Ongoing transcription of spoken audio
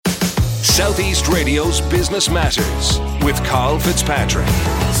Southeast Radio's Business Matters with Carl Fitzpatrick.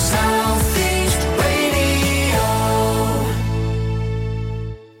 Southeast Radio.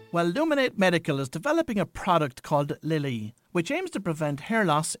 Well, Luminate Medical is developing a product called Lily, which aims to prevent hair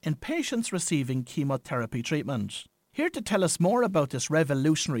loss in patients receiving chemotherapy treatment. Here to tell us more about this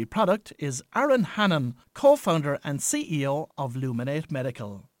revolutionary product is Aaron Hannon, co-founder and CEO of Luminate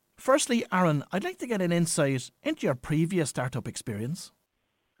Medical. Firstly, Aaron, I'd like to get an insight into your previous startup experience.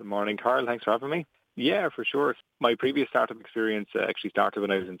 Good morning, Carl. Thanks for having me. Yeah, for sure. My previous startup experience actually started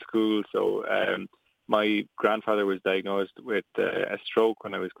when I was in school. So my grandfather was diagnosed with a stroke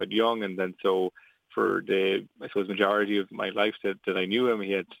when I was quite young, and then so for the, I suppose, majority of my life that I knew him,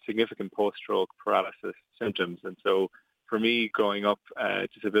 he had significant post-stroke paralysis symptoms. And so for me, growing up,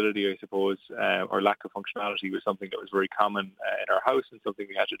 disability, I suppose, or lack of functionality was something that was very common in our house and something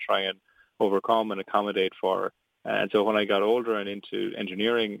we had to try and overcome and accommodate for. And so when I got older and into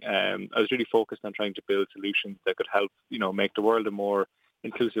engineering, I was really focused on trying to build solutions that could help, make the world a more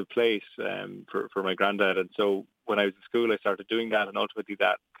inclusive place for my granddad. And so when I was in school, I started doing that, and ultimately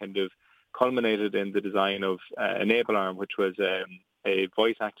that kind of culminated in the design of EnableArm, which was a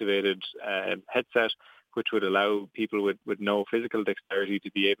voice-activated headset which would allow people with no physical dexterity to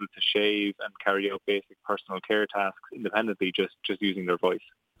be able to shave and carry out basic personal care tasks independently, just using their voice.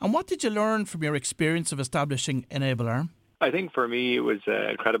 And what did you learn from your experience of establishing EnableArm? I think for me it was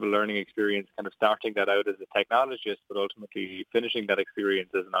an incredible learning experience, kind of starting that out as a technologist, but ultimately finishing that experience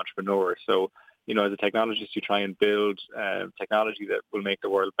as an entrepreneur. So, as a technologist, you try and build technology that will make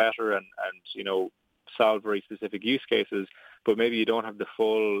the world better and solve very specific use cases, but maybe you don't have the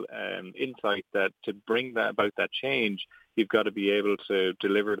full insight that to bring about that change, you've got to be able to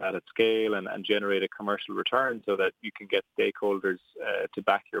deliver that at scale and generate a commercial return so that you can get stakeholders to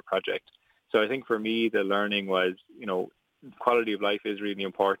back your project. So I think for me, the learning was, quality of life is really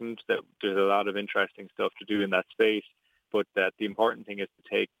important, that there's a lot of interesting stuff to do in that space, but that the important thing is to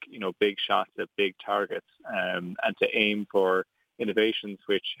take, big shots at big targets and to aim for innovations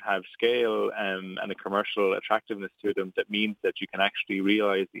which have scale and a commercial attractiveness to them that means that you can actually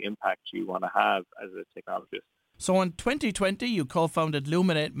realize the impact you want to have as a technologist. So in 2020, you co-founded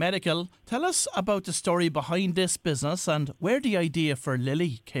Luminate Medical. Tell us about the story behind this business and where the idea for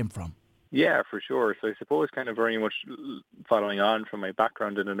Lily came from. Yeah, for sure. So I suppose kind of very much following on from my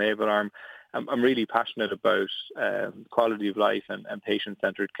background in EnableArm, I'm really passionate about quality of life and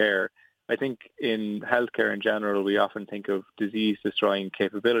patient-centered care. I think in healthcare in general, we often think of disease-destroying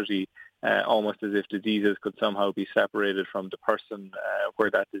capability almost as if diseases could somehow be separated from the person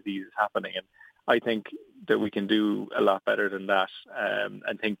where that disease is happening. And I think that we can do a lot better than that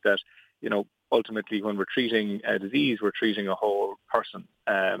and think that, ultimately when we're treating a disease, we're treating a whole person.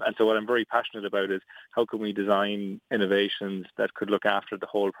 And so what I'm very passionate about is how can we design innovations that could look after the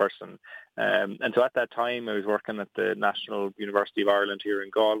whole person. And so at that time, I was working at the National University of Ireland here in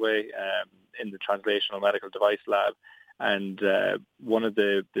Galway in the Translational Medical Device Lab. And one of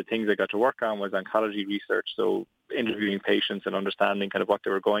the things I got to work on was oncology research, so interviewing patients and understanding kind of what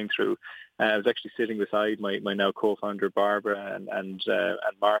they were going through. I was actually sitting beside my now co-founder Barbara and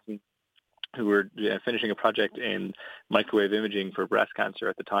Martin, who were finishing a project in microwave imaging for breast cancer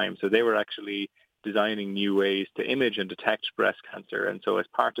at the time. So they were actually designing new ways to image and detect breast cancer. And so as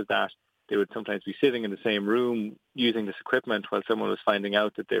part of that, they would sometimes be sitting in the same room using this equipment while someone was finding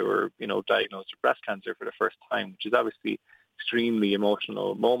out that they were, diagnosed with breast cancer for the first time, which is obviously extremely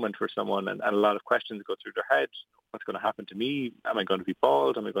emotional moment for someone, and a lot of questions go through their head. What's going to happen to me? Am I going to be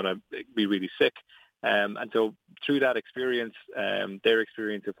bald? Am I going to be really sick? And so through that experience, their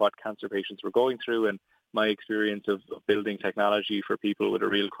experience of what cancer patients were going through and my experience of building technology for people with a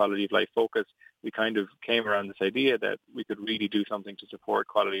real quality of life focus, we kind of came around this idea that we could really do something to support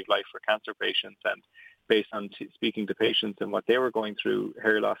quality of life for cancer patients. And based on speaking to patients and what they were going through,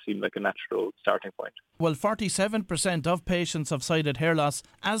 hair loss seemed like a natural starting point. Well, 47% of patients have cited hair loss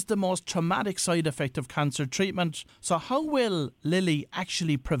as the most traumatic side effect of cancer treatment. So how will Lily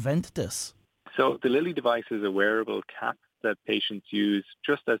actually prevent this? So the Lily device is a wearable cap that patients use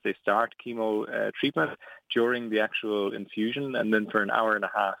just as they start chemo treatment during the actual infusion and then for an hour and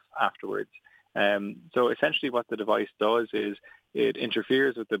a half afterwards. So essentially what the device does is it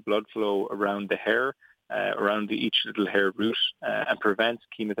interferes with the blood flow around the hair, around each little hair root, and prevents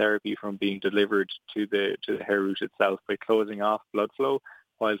chemotherapy from being delivered to the hair root itself by closing off blood flow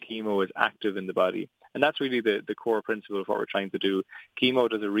while chemo is active in the body. And that's really the core principle of what we're trying to do. Chemo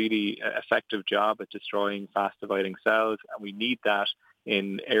does a really effective job at destroying fast-dividing cells, and we need that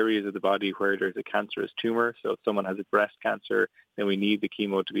in areas of the body where there's a cancerous tumor. So if someone has a breast cancer, then we need the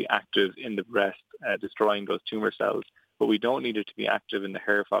chemo to be active in the breast, destroying those tumor cells. But we don't need it to be active in the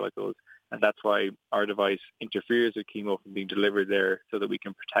hair follicles. And that's why our device interferes with chemo from being delivered there so that we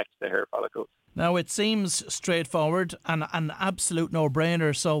can protect the hair follicles. Now, it seems straightforward and an absolute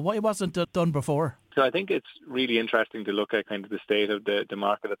no-brainer, so why wasn't it done before? So I think it's really interesting to look at kind of the state of the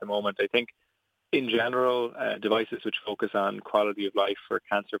market at the moment. I think in general, devices which focus on quality of life for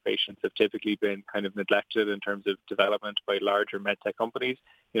cancer patients have typically been kind of neglected in terms of development by larger medtech companies.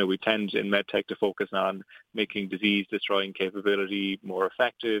 We tend in medtech to focus on making disease-destroying capability more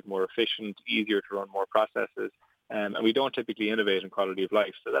effective, more efficient, easier to run more processes, and we don't typically innovate in quality of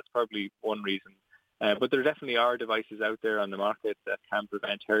life. So that's probably one reason. But there definitely are devices out there on the market that can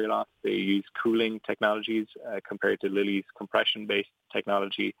prevent hair loss. They use cooling technologies compared to Lilly's compression-based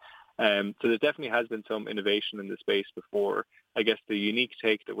technology. So there definitely has been some innovation in the space before. I guess the unique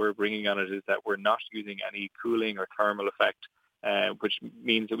take that we're bringing on it is that we're not using any cooling or thermal effect, which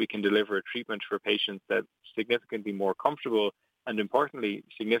means that we can deliver a treatment for patients that's significantly more comfortable and, importantly,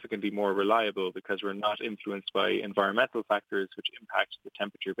 significantly more reliable because we're not influenced by environmental factors which impact the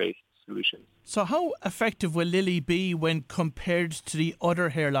temperature-based solution. So how effective will Lilly be when compared to the other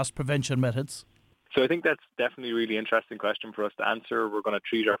hair loss prevention methods? So I think that's definitely a really interesting question for us to answer. We're going to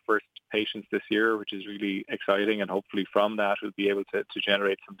treat our first patients this year, which is really exciting, and hopefully from that we'll be able to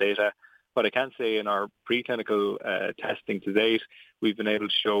generate some data. But I can say in our preclinical testing to date, we've been able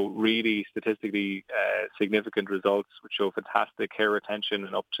to show really statistically significant results, which show fantastic hair retention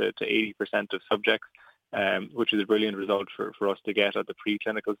in up to 80% of subjects, which is a brilliant result for us to get at the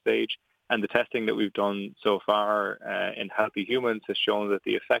preclinical stage. And the testing that we've done so far in healthy humans has shown that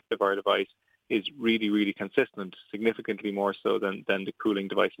the effect of our device is really, really consistent, significantly more so than the cooling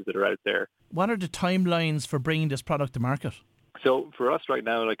devices that are out there. What are the timelines for bringing this product to market? So for us right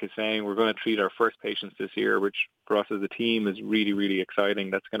now, like I was saying, we're going to treat our first patients this year, which for us as a team is really, really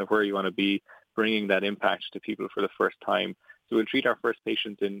exciting. That's kind of where you want to be, bringing that impact to people for the first time. So we'll treat our first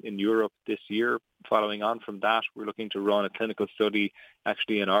patient in Europe this year. Following on from that, we're looking to run a clinical study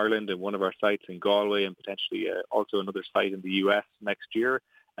actually in Ireland in one of our sites in Galway and potentially also another site in the US next year.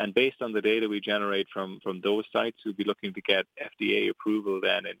 And based on the data we generate from those sites, we'll be looking to get FDA approval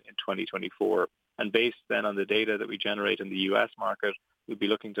then in 2024. And based then on the data that we generate in the US market, we'll be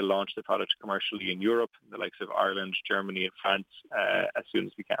looking to launch the product commercially in Europe, the likes of Ireland, Germany and France, as soon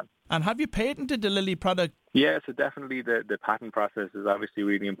as we can. And have you patented the Lilly product? Yeah, so definitely the patent process is obviously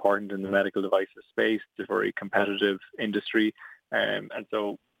really important in the medical devices space. It's a very competitive industry. And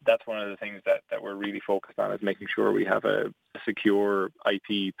so that's one of the things that we're really focused on, is making sure we have a secure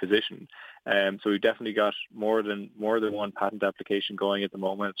IP position. So we've definitely got more than one patent application going at the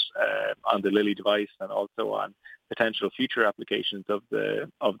moment on the Lilly device and also on potential future applications of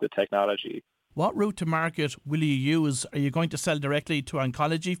the technology. What route to market will you use? Are you going to sell directly to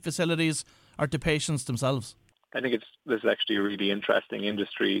oncology facilities or to patients themselves? I think this is actually a really interesting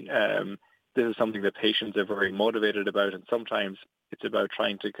industry. This is something that patients are very motivated about, and sometimes it's about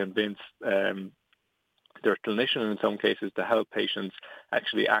trying to convince their clinician in some cases to help patients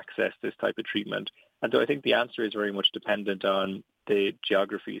actually access this type of treatment. And so I think the answer is very much dependent on the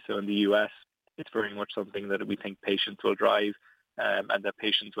geography. So in the US, it's very much something that we think patients will drive and that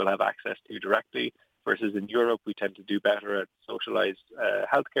patients will have access to directly, versus in Europe, we tend to do better at socialized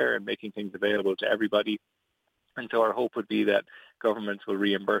healthcare and making things available to everybody. And so our hope would be that governments will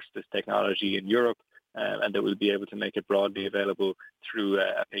reimburse this technology in Europe and that we'll be able to make it broadly available through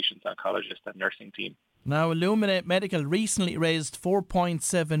a patient's oncologist and nursing team. Now, Illuminate Medical recently raised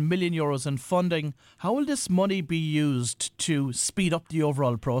 €4.7 million in funding. How will this money be used to speed up the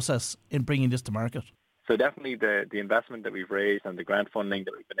overall process in bringing this to market? So definitely the investment that we've raised and the grant funding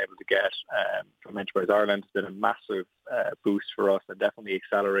that we've been able to get from Enterprise Ireland has been a massive boost for us and definitely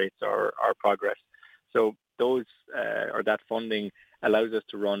accelerates our progress. So that funding allows us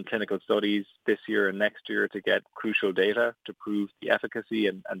to run clinical studies this year and next year to get crucial data to prove the efficacy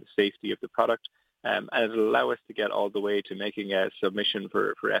and the safety of the product. And it'll allow us to get all the way to making a submission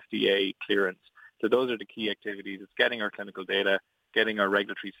for FDA clearance. So those are the key activities. It's getting our clinical data, getting our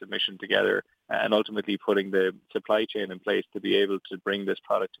regulatory submission together, and ultimately putting the supply chain in place to be able to bring this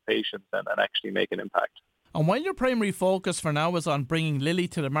product to patients and actually make an impact. And while your primary focus for now is on bringing Lilly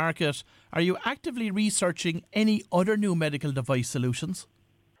to the market, are you actively researching any other new medical device solutions?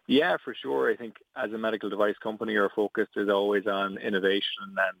 Yeah, for sure. I think as a medical device company, our focus is always on innovation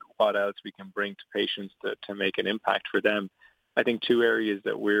and what else we can bring to patients to make an impact for them. I think two areas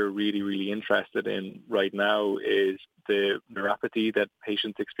that we're really, really interested in right now is the neuropathy that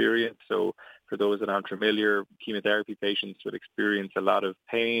patients experience. So for those that aren't familiar, chemotherapy patients would experience a lot of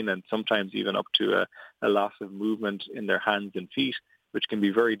pain and sometimes even up to a loss of movement in their hands and feet, which can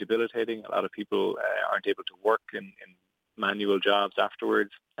be very debilitating. A lot of people aren't able to work in manual jobs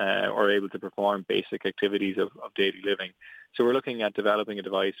afterwards or able to perform basic activities of daily living. So we're looking at developing a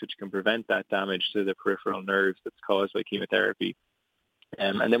device which can prevent that damage to the peripheral nerves that's caused by chemotherapy.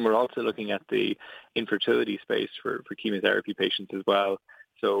 And then we're also looking at the infertility space for chemotherapy patients as well.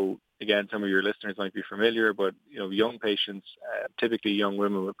 So again, some of your listeners might be familiar, but young patients, typically young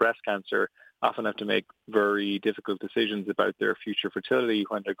women with breast cancer, often have to make very difficult decisions about their future fertility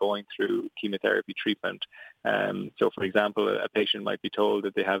when they're going through chemotherapy treatment. So, for example, a patient might be told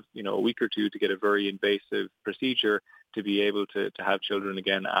that they have a week or two to get a very invasive procedure to be able to have children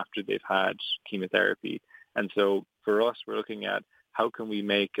again after they've had chemotherapy. And so for us, we're looking at how can we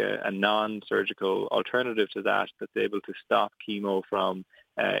make a non-surgical alternative to that that's able to stop chemo from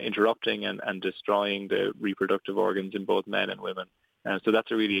interrupting and destroying the reproductive organs in both men and women. So that's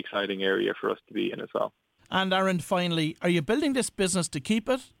a really exciting area for us to be in as well. And Aaron, finally, are you building this business to keep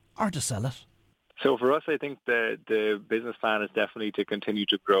it or to sell it? So for us, I think the business plan is definitely to continue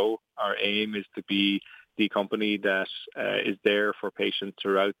to grow. Our aim is to be the company that is there for patients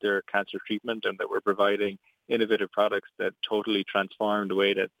throughout their cancer treatment, and that we're providing innovative products that totally transform the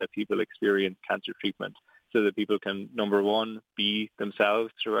way that people experience cancer treatment, so that people can, number one, be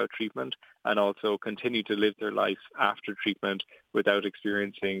themselves throughout treatment and also continue to live their life after treatment without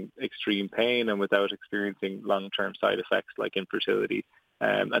experiencing extreme pain and without experiencing long-term side effects like infertility.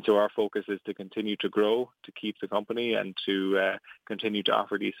 And so our focus is to continue to grow, to keep the company, and to continue to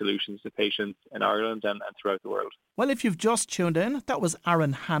offer these solutions to patients in Ireland and throughout the world. Well, if you've just tuned in, that was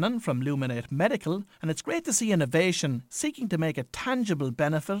Aaron Hannon from Luminate Medical, and it's great to see innovation seeking to make a tangible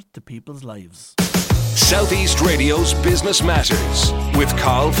benefit to people's lives. Southeast Radio's Business Matters with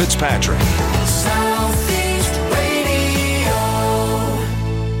Carl Fitzpatrick. Southeast Radio.